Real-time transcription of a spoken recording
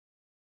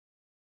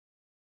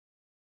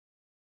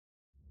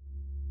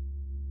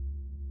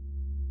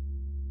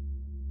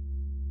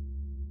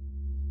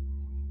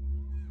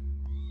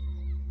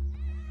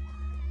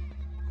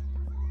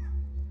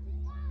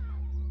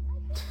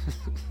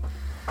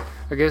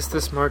I guess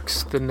this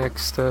marks the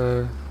next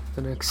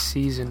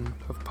season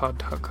of Pod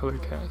Talk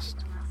Colorcast.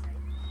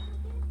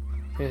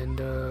 And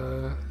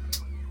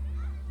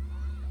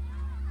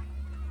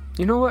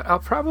you know what? I'll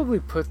probably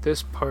put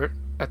this part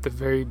at the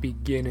very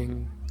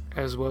beginning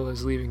as well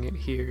as leaving it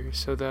here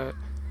so that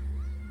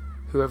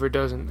whoever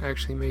doesn't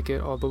actually make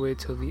it all the way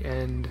till the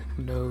end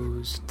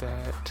knows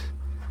that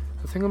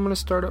I think I'm going to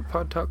start up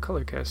Pod Talk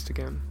Colorcast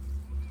again.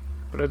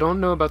 But I don't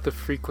know about the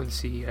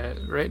frequency yet.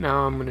 Right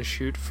now I'm going to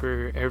shoot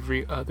for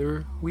every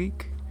other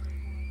week.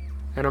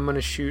 And I'm going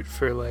to shoot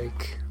for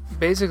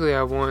basically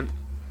I want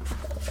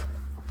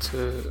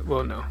to,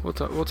 well no, we'll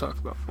talk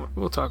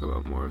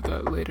about more of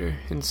that later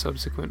in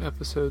subsequent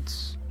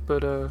episodes.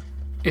 But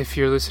if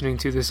you're listening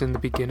to this in the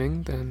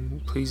beginning,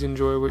 then please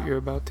enjoy what you're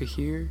about to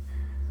hear.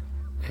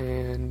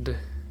 And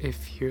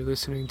if you're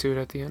listening to it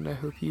at the end, I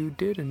hope you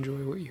did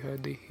enjoy what you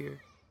had to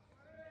hear.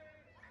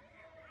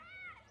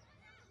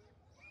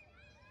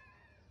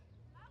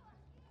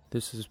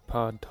 This is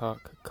Pod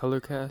Talk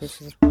Colorcast.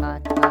 This is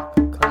Pod Talk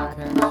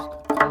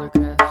Colorcast.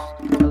 Colorcast.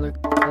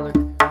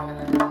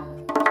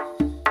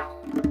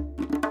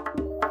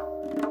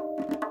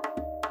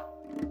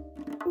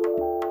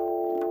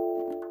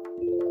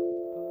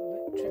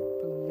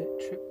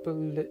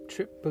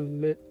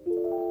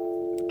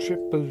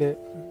 Triplet.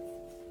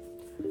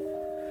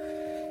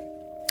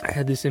 I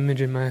had this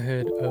image in my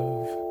head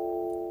of,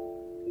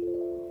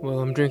 well,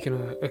 I'm drinking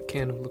a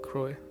can of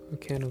LaCroix, a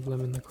can of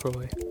lemon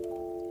LaCroix.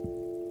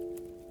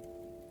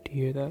 Do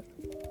you hear that?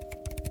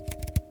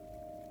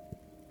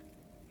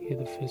 Hear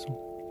the fizzle?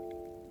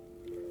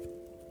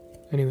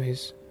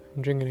 Anyways,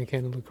 I'm drinking a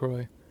can of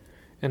LaCroix,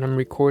 and I'm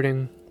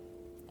recording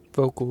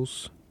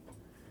vocals,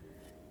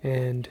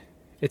 and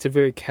it's a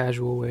very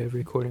casual way of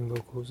recording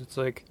vocals. It's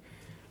like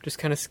just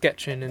kind of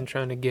sketching and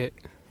trying to get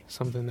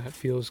something that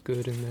feels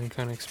good and then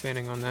kind of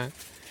expanding on that.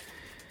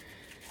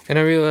 And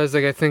I realized,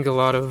 I think a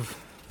lot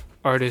of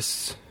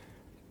artists,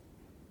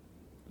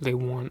 they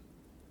want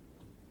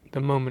the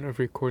moment of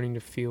recording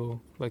to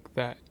feel like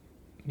that,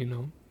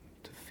 to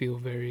feel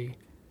very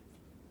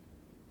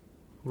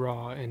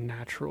raw and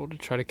natural, to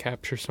try to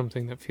capture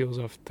something that feels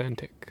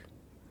authentic.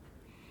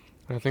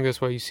 And I think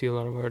that's why you see a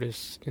lot of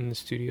artists in the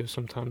studio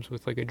sometimes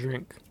with a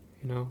drink,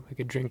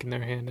 a drink in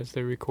their hand as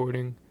they're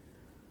recording.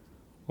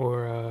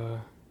 Or,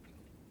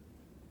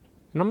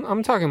 and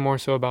I'm talking more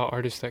so about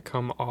artists that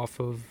come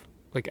off of,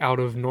 out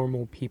of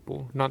normal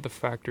people, not the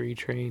factory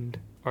trained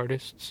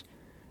artists.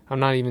 I'm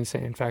not even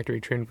saying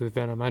factory trained with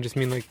Venom. I just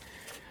mean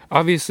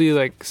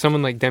obviously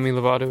someone like Demi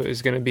Lovato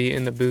is going to be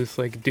in the booth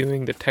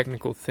doing the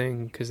technical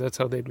thing because that's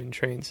how they've been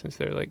trained since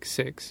they're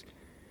 6.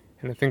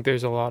 And I think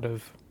there's a lot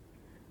of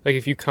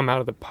if you come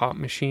out of the pop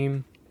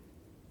machine,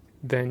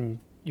 then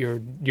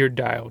you're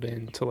dialed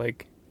in to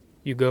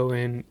you go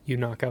in, you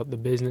knock out the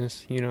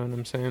business, you know what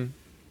I'm saying?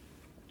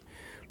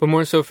 But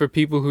more so for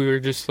people who are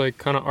just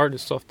kind of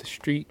artists off the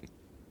street,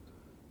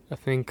 I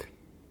think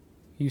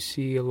you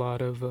see a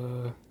lot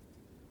of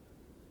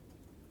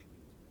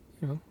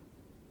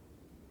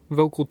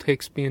vocal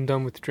takes being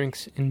done with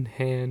drinks in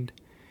hand.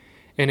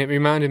 And it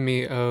reminded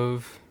me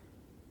of,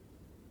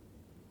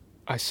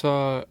 I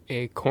saw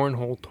a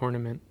cornhole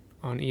tournament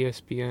on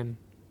ESPN,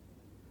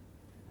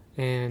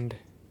 and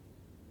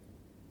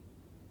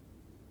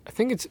I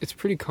think it's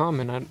pretty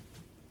common.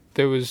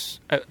 There was,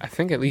 I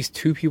think, at least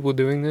 2 people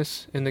doing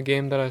this in the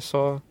game that I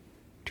saw.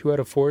 2 out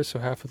of 4, so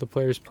half of the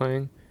players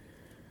playing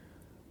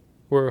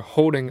were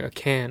holding a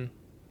can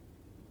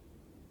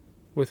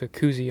with a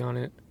koozie on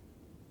it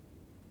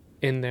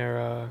in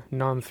their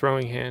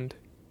non-throwing hand.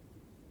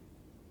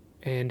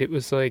 And it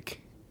was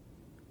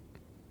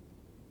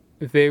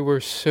they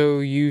were so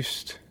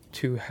used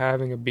to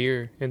having a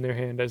beer in their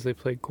hand as they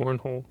played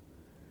cornhole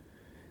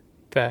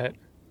that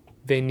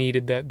they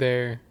needed that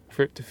there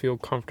for it to feel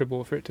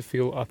comfortable, for it to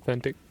feel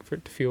authentic, for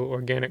it to feel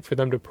organic, for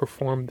them to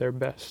perform their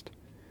best.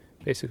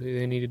 Basically,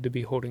 they needed to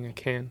be holding a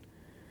can.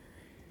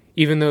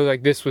 Even though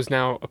this was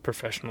now a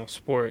professional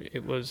sport,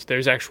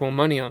 there's actual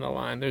money on the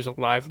line, there's a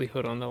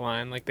livelihood on the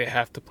line, they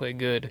have to play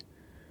good.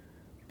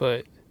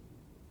 But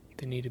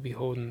they need to be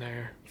holding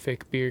their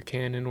fake beer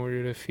can in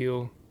order to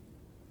feel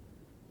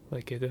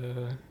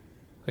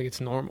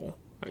it's normal,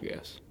 I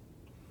guess.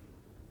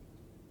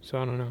 So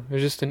I don't know.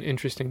 It's just an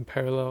interesting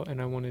parallel,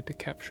 and I wanted to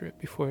capture it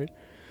before it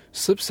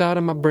slips out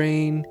of my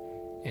brain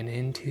and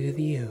into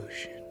the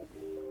ocean.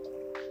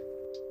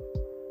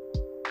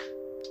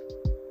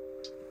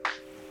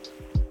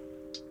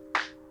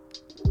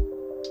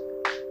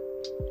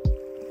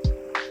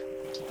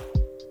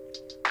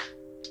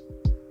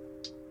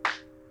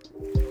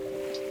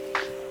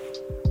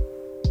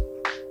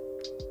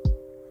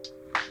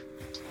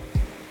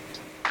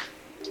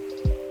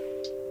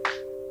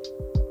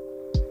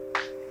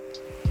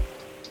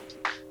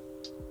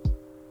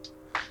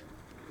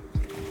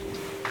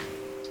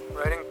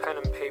 Writing pen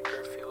and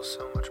paper feels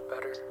so much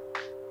better.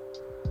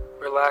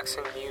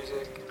 Relaxing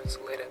music and it's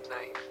late at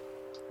night.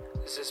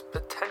 This is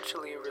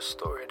potentially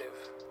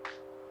restorative.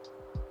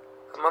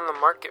 I'm on the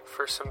market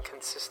for some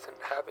consistent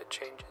habit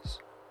changes.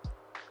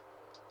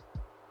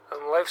 I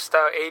I'm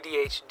lifestyle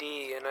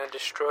ADHD and I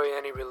destroy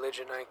any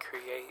religion I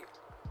create.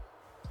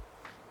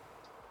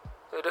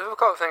 The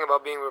difficult thing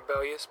about being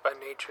rebellious by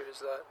nature is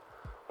that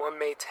one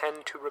may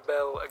tend to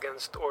rebel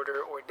against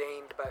order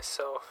ordained by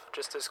self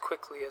just as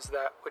quickly as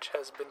that which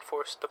has been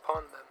forced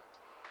upon them.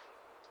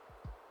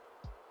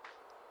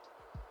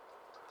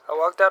 I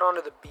walked out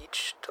onto the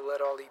beach to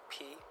let Ollie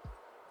pee.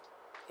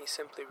 He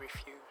simply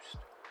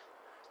refused.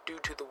 Due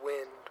to the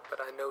wind, but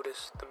I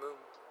noticed the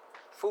moon.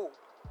 Full.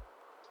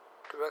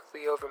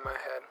 Directly over my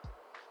head.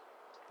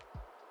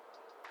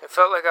 It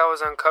felt like I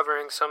was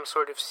uncovering some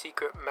sort of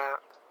secret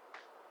map.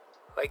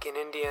 Like in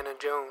Indiana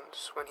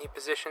Jones, when he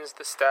positions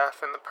the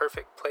staff in the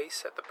perfect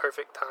place at the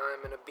perfect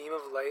time and a beam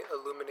of light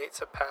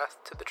illuminates a path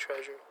to the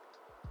treasure.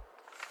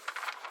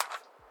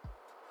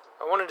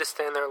 I wanted to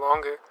stand there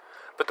longer,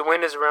 but the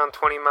wind is around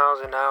 20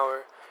 miles an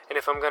hour, and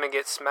if I'm going to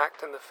get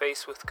smacked in the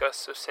face with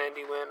gusts of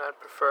sandy wind, I'd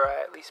prefer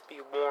I at least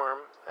be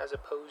warm, as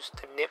opposed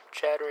to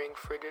nip-chattering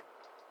frigid.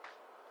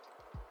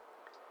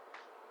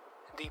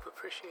 Deep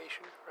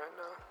appreciation right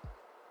now.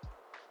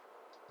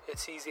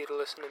 It's easy to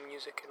listen to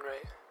music and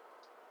write.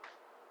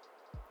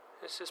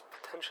 This is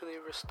potentially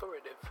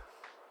restorative.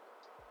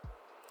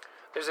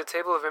 There's a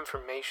table of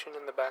information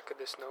in the back of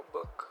this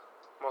notebook,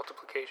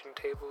 multiplication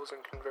tables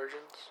and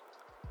conversions.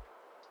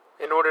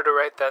 In order to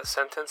write that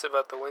sentence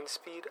about the wind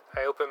speed,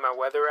 I opened my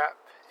weather app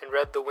and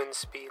read the wind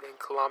speed in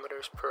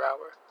kilometers per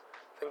hour,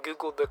 then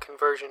Googled the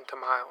conversion to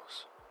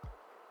miles.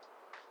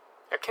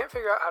 I can't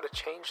figure out how to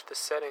change the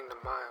setting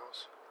to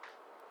miles.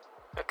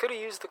 I could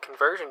have used the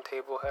conversion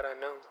table had I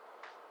known.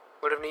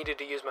 Would have needed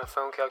to use my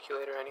phone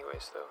calculator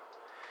anyways, though.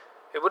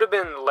 It would have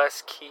been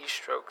less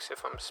keystrokes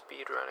if I'm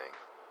speedrunning.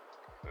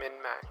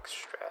 Min-max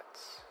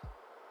strats.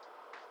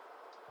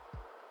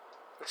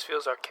 This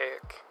feels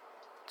archaic.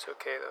 It's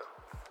okay, though.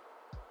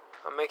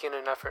 I'm making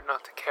an effort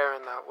not to care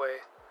in that way.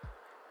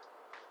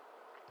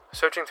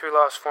 Searching through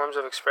lost forms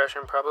of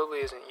expression probably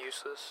isn't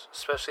useless,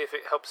 especially if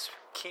it helps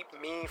keep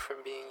me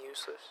from being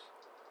useless.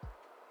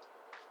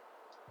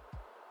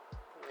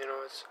 You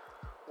know, it's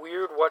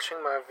weird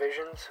watching my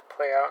visions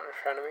play out in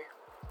front of me.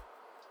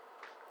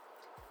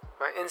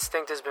 My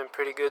instinct has been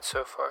pretty good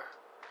so far.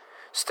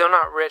 Still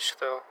not rich,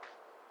 though.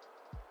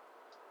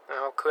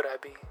 How could I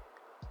be,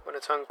 when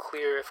it's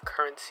unclear if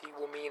currency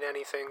will mean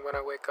anything when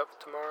I wake up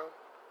tomorrow?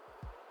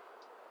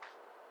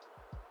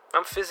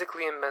 I'm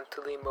physically and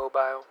mentally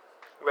mobile,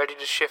 ready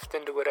to shift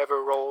into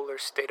whatever role or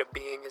state of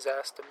being is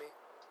asked of me.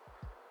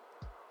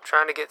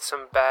 Trying to get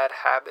some bad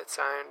habits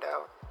ironed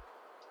out.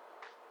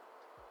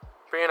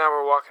 Bree and I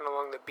were walking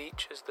along the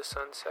beach as the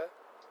sun set.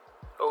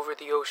 Over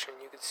the ocean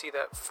you could see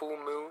that full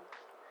moon,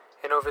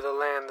 and over the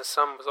land the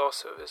sun was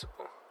also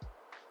visible.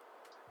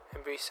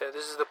 And Bree said,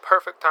 "This is the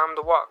perfect time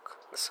to walk.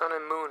 The sun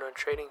and moon are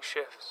trading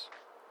shifts."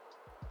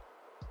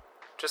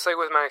 Just like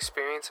with my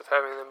experience of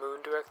having the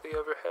moon directly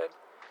overhead,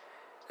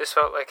 this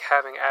felt like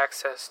having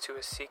access to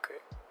a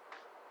secret.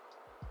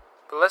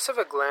 But less of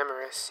a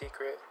glamorous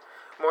secret,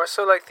 more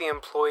so like the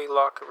employee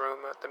locker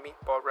room at the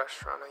meatball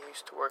restaurant I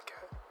used to work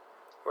at,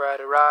 where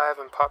I'd arrive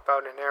and pop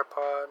out an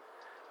AirPod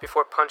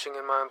before punching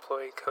in my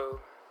employee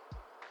code.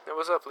 Hey,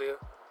 what's up, Leo?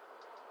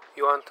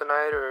 You on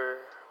tonight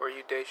or were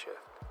you day shift?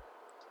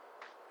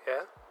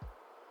 Yeah?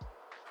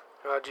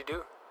 How'd you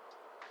do?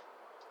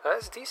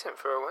 That's decent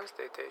for a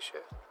Wednesday day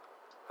shift.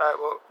 Alright,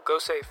 well, go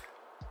safe.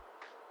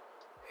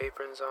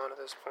 Apron's on at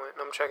this point,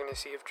 and I'm checking to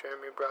see if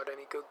Jeremy brought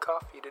any good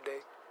coffee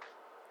today.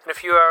 In a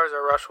few hours,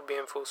 our rush will be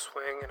in full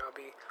swing, and I'll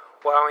be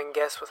wowing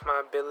guests with my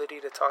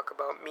ability to talk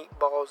about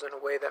meatballs in a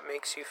way that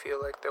makes you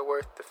feel like they're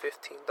worth the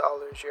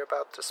 $15 you're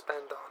about to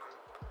spend on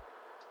them.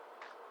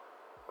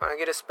 When I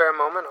get a spare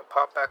moment, I'll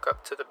pop back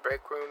up to the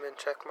break room and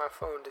check my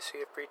phone to see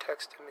if Bree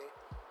texted me.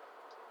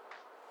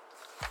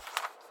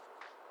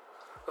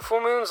 The full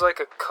moon's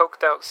like a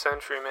coked-out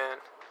century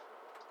man.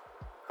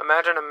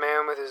 Imagine a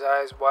man with his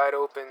eyes wide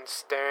open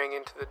staring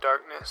into the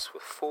darkness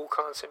with full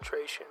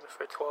concentration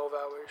for 12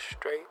 hours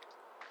straight.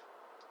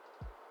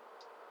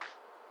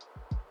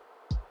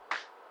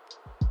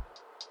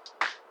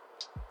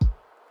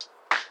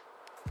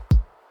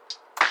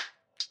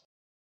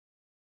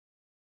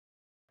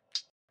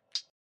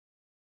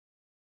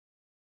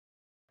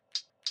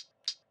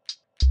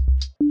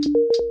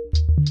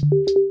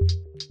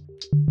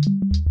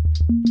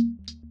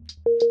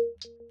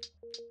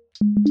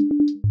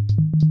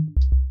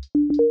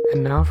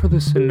 And now for the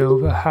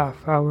Sonova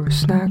half-hour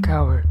snack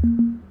hour.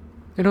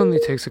 It only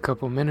takes a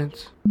couple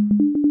minutes.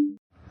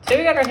 Today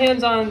we got our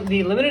hands on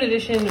the limited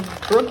edition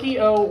Brookie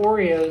O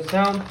Oreos.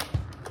 Now,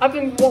 I've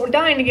been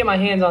dying to get my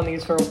hands on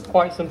these for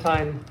quite some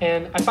time,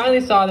 and I finally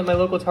saw that my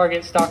local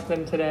Target stocked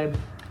them today.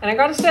 And I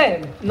gotta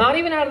say, not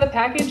even out of the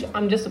package,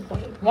 I'm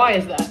disappointed. Why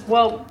is that?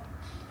 Well,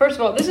 first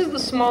of all, this is the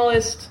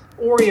smallest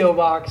Oreo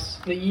box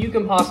that you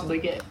can possibly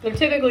get. They're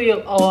typically a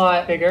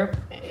lot bigger,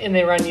 and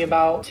they run you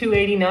about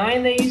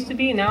 $2.89 they used to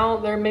be. Now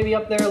they're maybe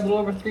up there a little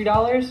over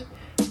 $3.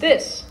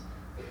 This,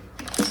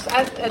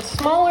 at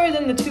smaller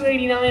than the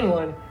 $2.89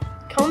 one,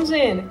 comes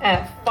in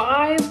at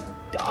 $5.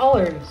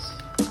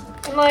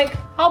 And like,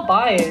 I'll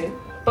buy it,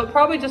 but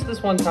probably just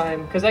this one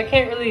time, because I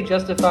can't really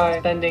justify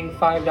spending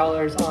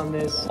 $5 on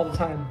this all the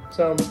time.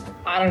 So,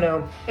 I don't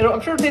know.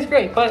 I'm sure it tastes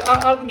great, but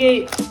out of the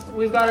gate,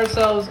 we've got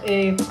ourselves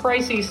a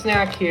pricey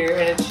snack here,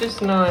 and it's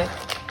just not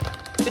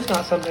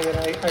something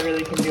that I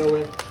really can deal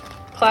with.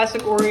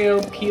 Classic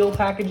Oreo peel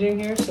packaging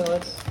here, so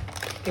let's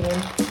get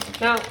in.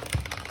 Now,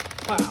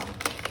 wow.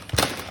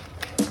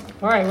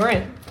 Alright, we're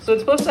in. So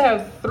it's supposed to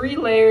have 3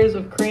 layers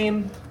of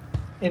cream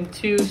and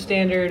 2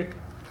 standard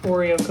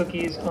Oreo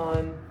cookies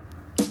on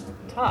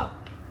top.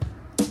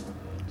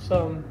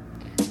 So,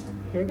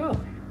 here we go.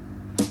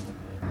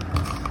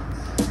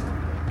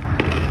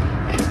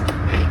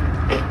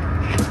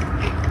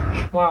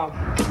 Wow.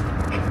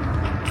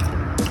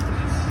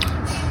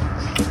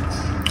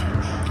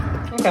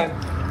 Okay.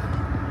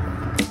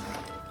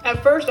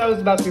 At first, I was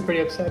about to be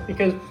pretty upset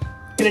because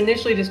it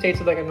initially just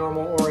tasted like a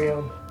normal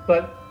Oreo,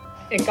 but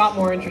it got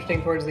more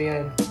interesting towards the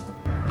end.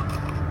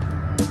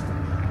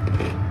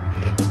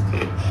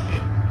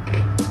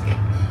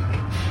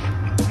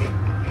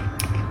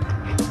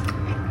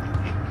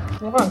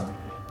 Okay.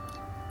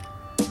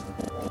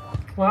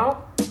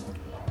 Well,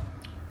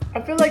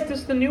 I feel like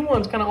the new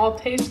ones kind of all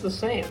taste the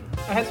same.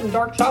 I had some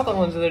dark chocolate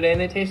ones the other day and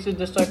they tasted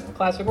just like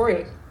classic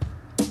Oreos.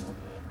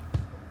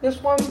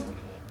 This one,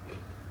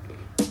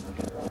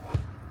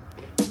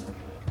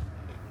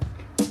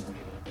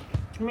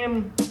 I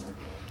mean,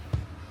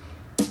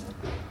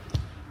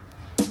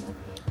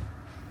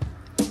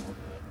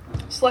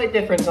 slight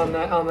difference on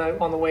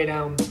the way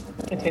down.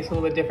 It tastes a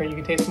little bit different. You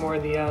can taste more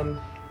of the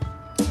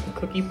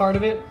cookie part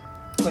of it,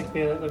 like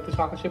the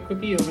chocolate chip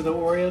cookie over the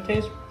Oreo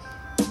taste.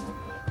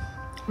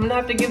 I'm gonna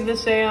have to give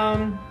this a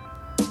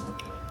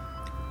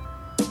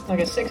like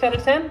a 6 out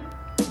of 10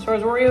 as far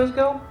as Oreos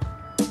go.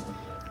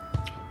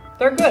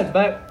 They're good,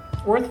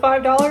 but worth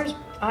 $5.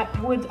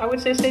 I would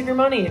say save your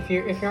money if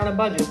you're on a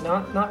budget.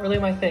 Not really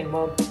my thing.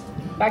 Well,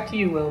 back to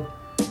you, Will.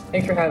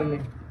 Thanks for having me.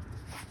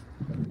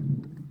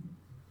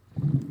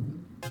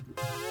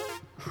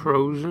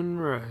 Frozen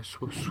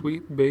rice with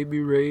Sweet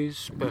Baby Ray's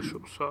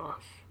special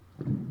sauce.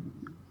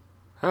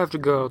 I have to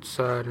go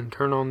outside and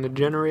turn on the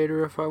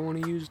generator if I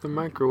want to use the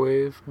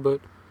microwave, but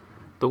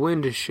the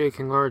wind is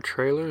shaking our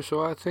trailer,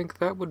 so I think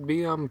that would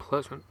be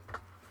unpleasant.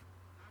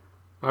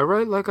 I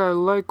write like I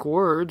like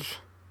words.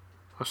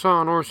 I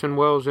saw an Orson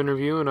Welles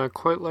interview and I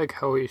quite like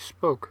how he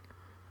spoke.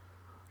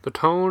 The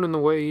tone and the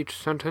way each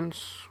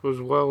sentence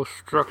was well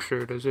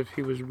structured, as if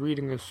he was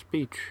reading a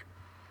speech.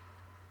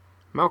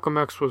 Malcolm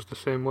X was the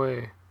same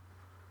way.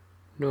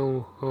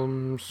 No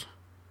ums.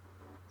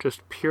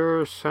 Just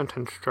pure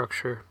sentence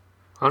structure.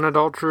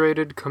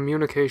 Unadulterated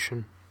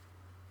communication.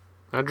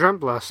 I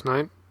dreamt last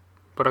night,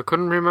 but I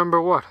couldn't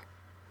remember what.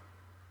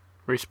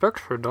 Respect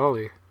for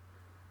Dolly.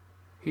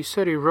 He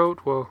said he wrote,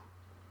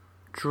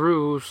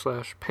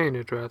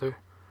 drew/painted rather,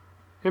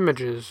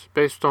 images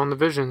based on the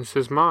visions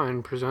his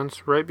mind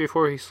presents right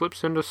before he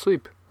slips into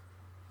sleep.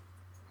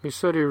 He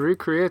said he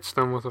recreates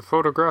them with a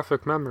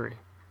photographic memory.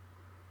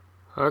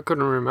 I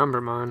couldn't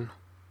remember mine.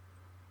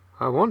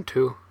 I want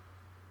to.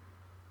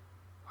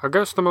 I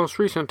guess the most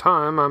recent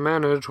time I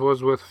managed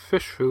was with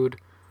Fish Food,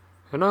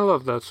 and I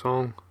love that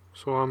song,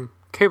 so I'm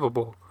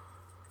capable.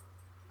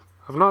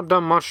 I've not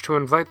done much to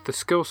invite the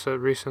skill set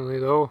recently,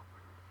 though.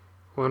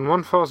 When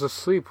one falls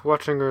asleep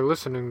watching or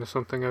listening to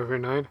something every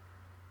night,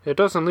 it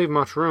doesn't leave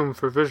much room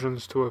for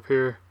visions to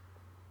appear.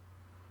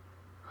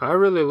 I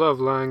really love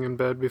lying in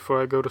bed before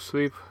I go to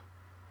sleep.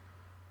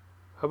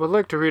 I would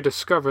like to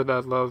rediscover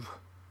that love.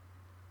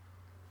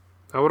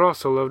 I would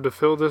also love to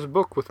fill this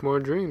book with more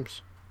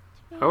dreams.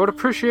 I would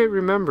appreciate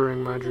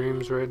remembering my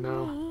dreams right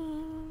now.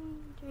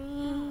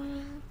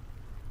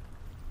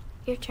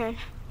 Your turn.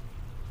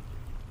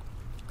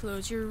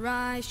 Close your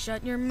eyes,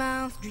 shut your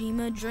mouth, dream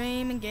a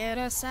dream and get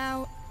us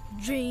out.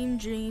 Dream,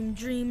 dream,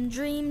 dream,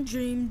 dream,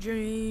 dream,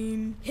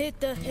 dream. Hit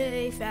the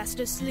hay,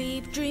 fast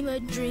asleep, dream a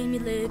dreamy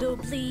little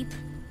bleep.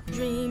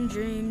 Dream,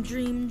 dream,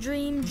 dream,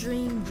 dream,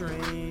 dream,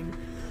 dream.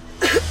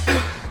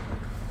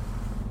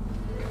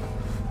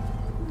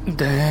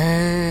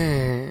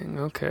 Dang,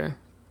 okay.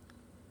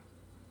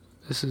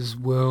 This is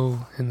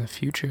well in the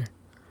future.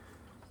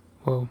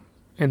 Well,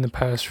 in the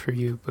past for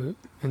you, but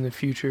in the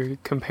future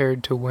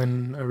compared to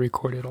when I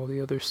recorded all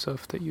the other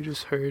stuff that you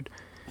just heard.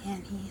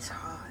 And he's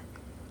hot.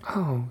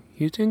 Oh,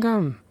 you think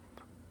I'm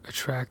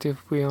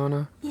attractive,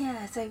 Brianna?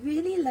 Yes, I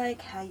really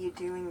like how you're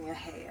doing your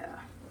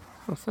hair.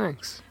 Oh,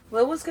 thanks.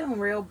 Will was going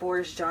real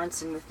Boris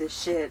Johnson with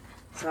this shit,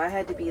 so I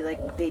had to be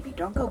like, baby,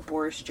 don't go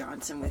Boris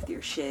Johnson with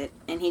your shit.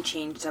 And he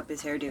changed up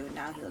his hairdo, and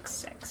now he looks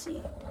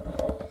sexy.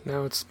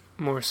 Now it's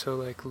more so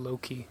like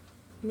Loki.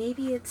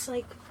 Maybe it's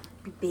like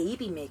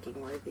baby making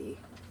worthy.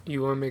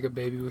 You want to make a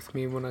baby with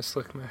me when I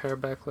slick my hair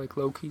back like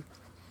Loki?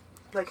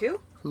 Like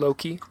who?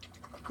 Loki.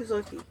 Who's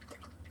Loki?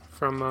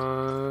 From,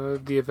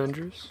 the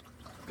Avengers.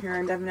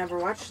 I've never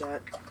watched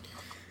that.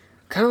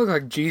 Kind of look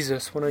like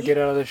Jesus when I get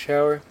out of the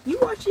shower. You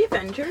watch the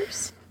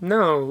Avengers?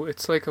 No,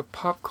 it's like a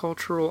pop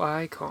cultural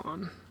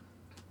icon.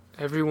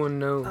 Everyone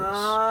knows.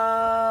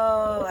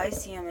 Oh, I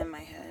see him in my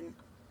head.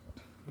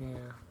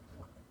 Yeah.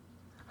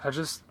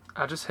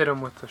 I just hit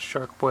him with the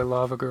Shark Boy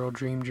Lava Girl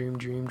Dream Dream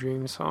Dream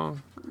Dream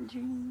song.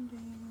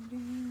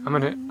 I'm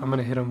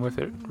gonna hit him with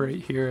it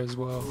right here as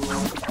well.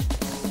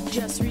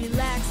 Just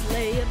relax,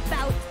 lay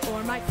about,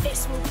 or my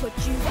fist will put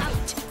you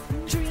out.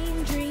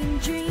 Dream, dream,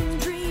 dream,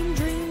 dream,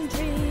 dream,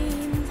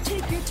 dream.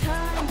 Take your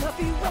time, but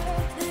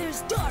beware,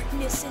 there's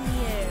darkness in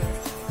the air.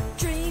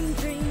 Dream,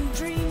 dream,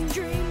 dream,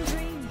 dream,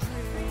 dream,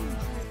 dream.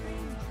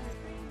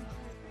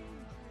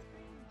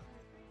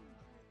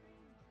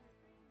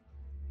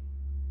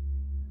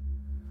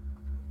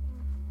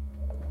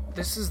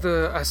 This is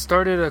I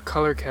started a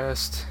color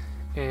cast,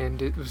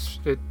 and it's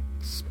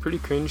pretty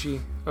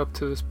cringy up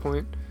to this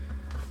point,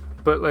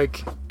 but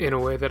like in a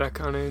way that I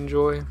kind of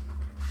enjoy.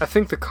 I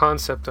think the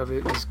concept of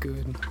it is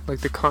good, like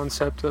the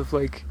concept of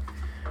like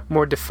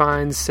more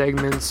defined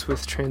segments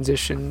with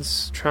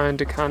transitions, trying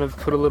to kind of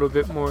put a little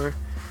bit more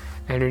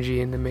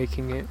energy into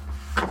making it,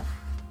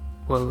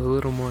 well, a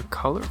little more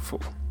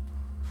colorful.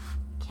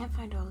 Can't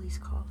find all these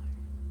colors.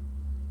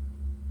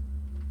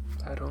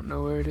 I don't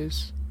know where it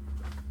is.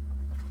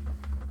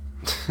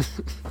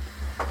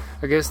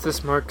 I guess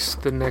this marks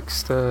the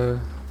next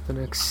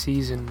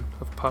season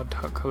of Pod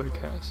Talk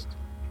Colorcast.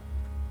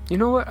 You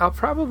know what? I'll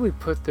probably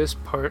put this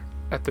part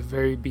at the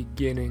very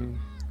beginning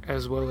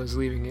as well as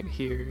leaving it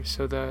here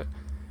so that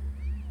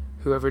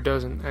whoever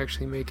doesn't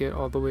actually make it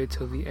all the way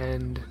till the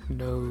end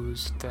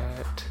knows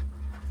that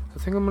I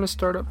think I'm going to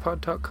start up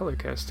Pod Talk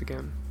Colorcast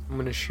again. I'm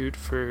going to shoot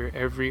for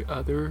every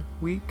other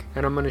week,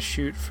 and I'm going to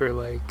shoot for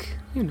like,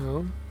 you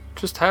know,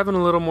 just having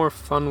a little more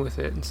fun with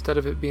it. Instead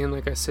of it being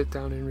like I sit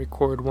down and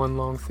record one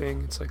long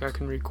thing, it's like I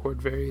can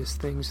record various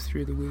things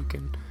through the week,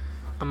 and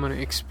I'm going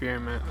to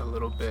experiment a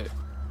little bit.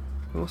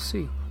 We'll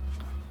see.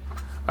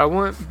 I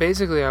want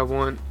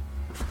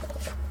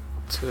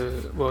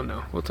to, well,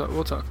 no, we'll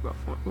talk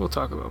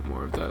about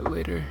more of that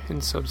later in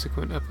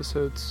subsequent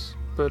episodes.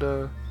 But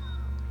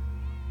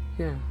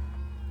yeah,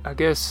 I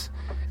guess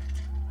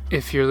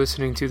if you're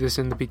listening to this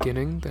in the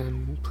beginning,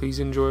 then please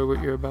enjoy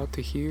what you're about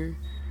to hear.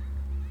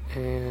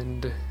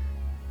 And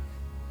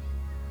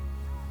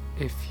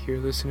if you're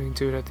listening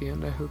to it at the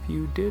end, I hope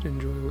you did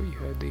enjoy what you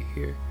had to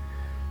hear.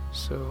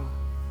 So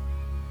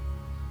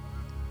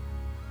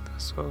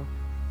that's all.